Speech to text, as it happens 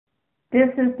This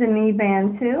is the Mi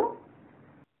Band 2.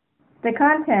 The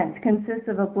contents consist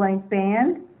of a blank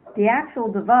band, the actual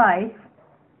device,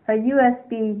 a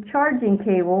USB charging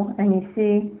cable, and you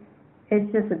see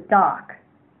it's just a dock.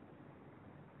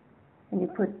 And you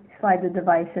slide the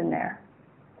device in there.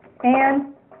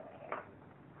 And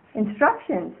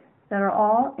instructions that are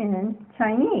all in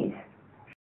Chinese.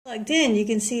 Plugged in, you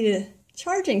can see the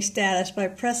charging status by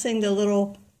pressing the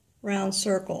little round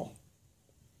circle.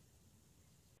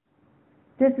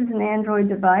 This is an Android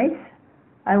device.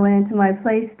 I went into my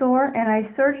Play Store and I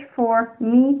searched for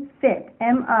Mi Fit,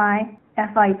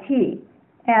 M-I-F-I-T.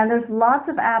 And there's lots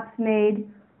of apps made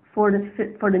for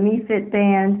the Mi Fit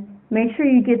band. Make sure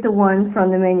you get the one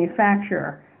from the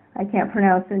manufacturer. I can't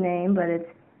pronounce the name, but it's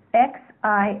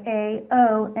Xiaomi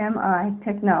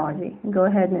Technology. And go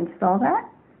ahead and install that.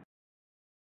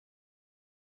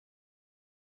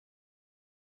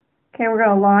 Okay, we're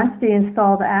going to launch the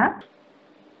installed app.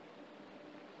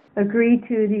 Agree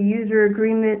to the user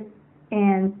agreement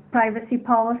and privacy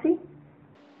policy.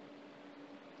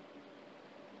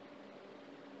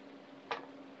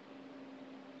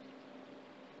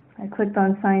 I clicked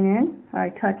on sign in, or I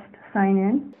touched sign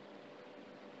in.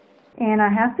 And I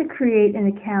have to create an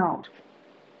account.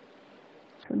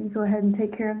 So let me go ahead and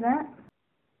take care of that.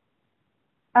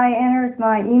 I entered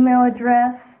my email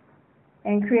address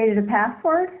and created a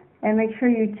password. And make sure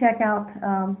you check out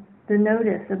the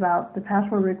notice about the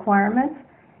password requirements.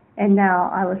 And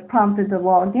now I was prompted to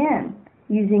log in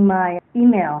using my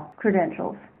email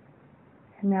credentials.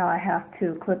 And now I have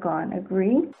to click on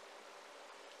agree.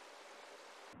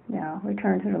 Now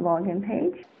return to the login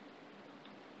page.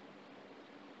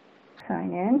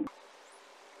 Sign in.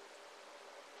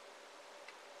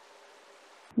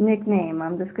 Nickname,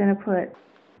 I'm just going to put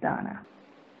Donna.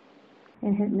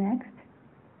 And hit next.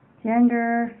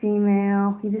 Gender,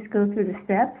 female, you just go through the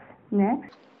steps.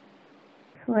 Next.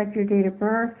 Select your date of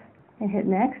birth and hit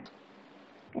next.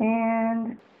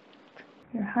 And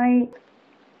your height,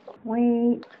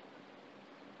 weight,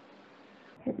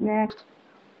 hit next.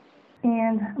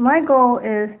 And my goal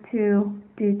is to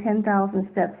do 10,000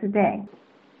 steps a day.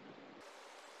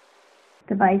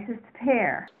 Devices to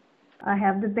pair. I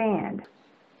have the band,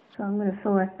 so I'm going to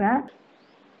select that.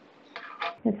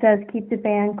 It says keep the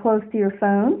band close to your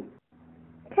phone.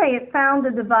 Okay, it found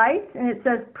the device and it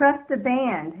says press the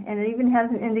band, and it even has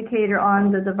an indicator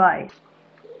on the device.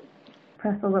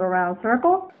 Press the little round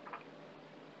circle.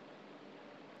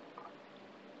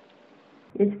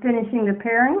 It's finishing the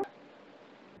pairing.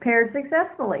 Paired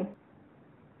successfully.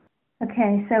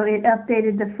 Okay, so it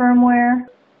updated the firmware,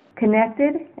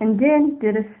 connected, and then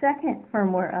did a second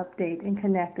firmware update and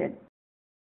connected.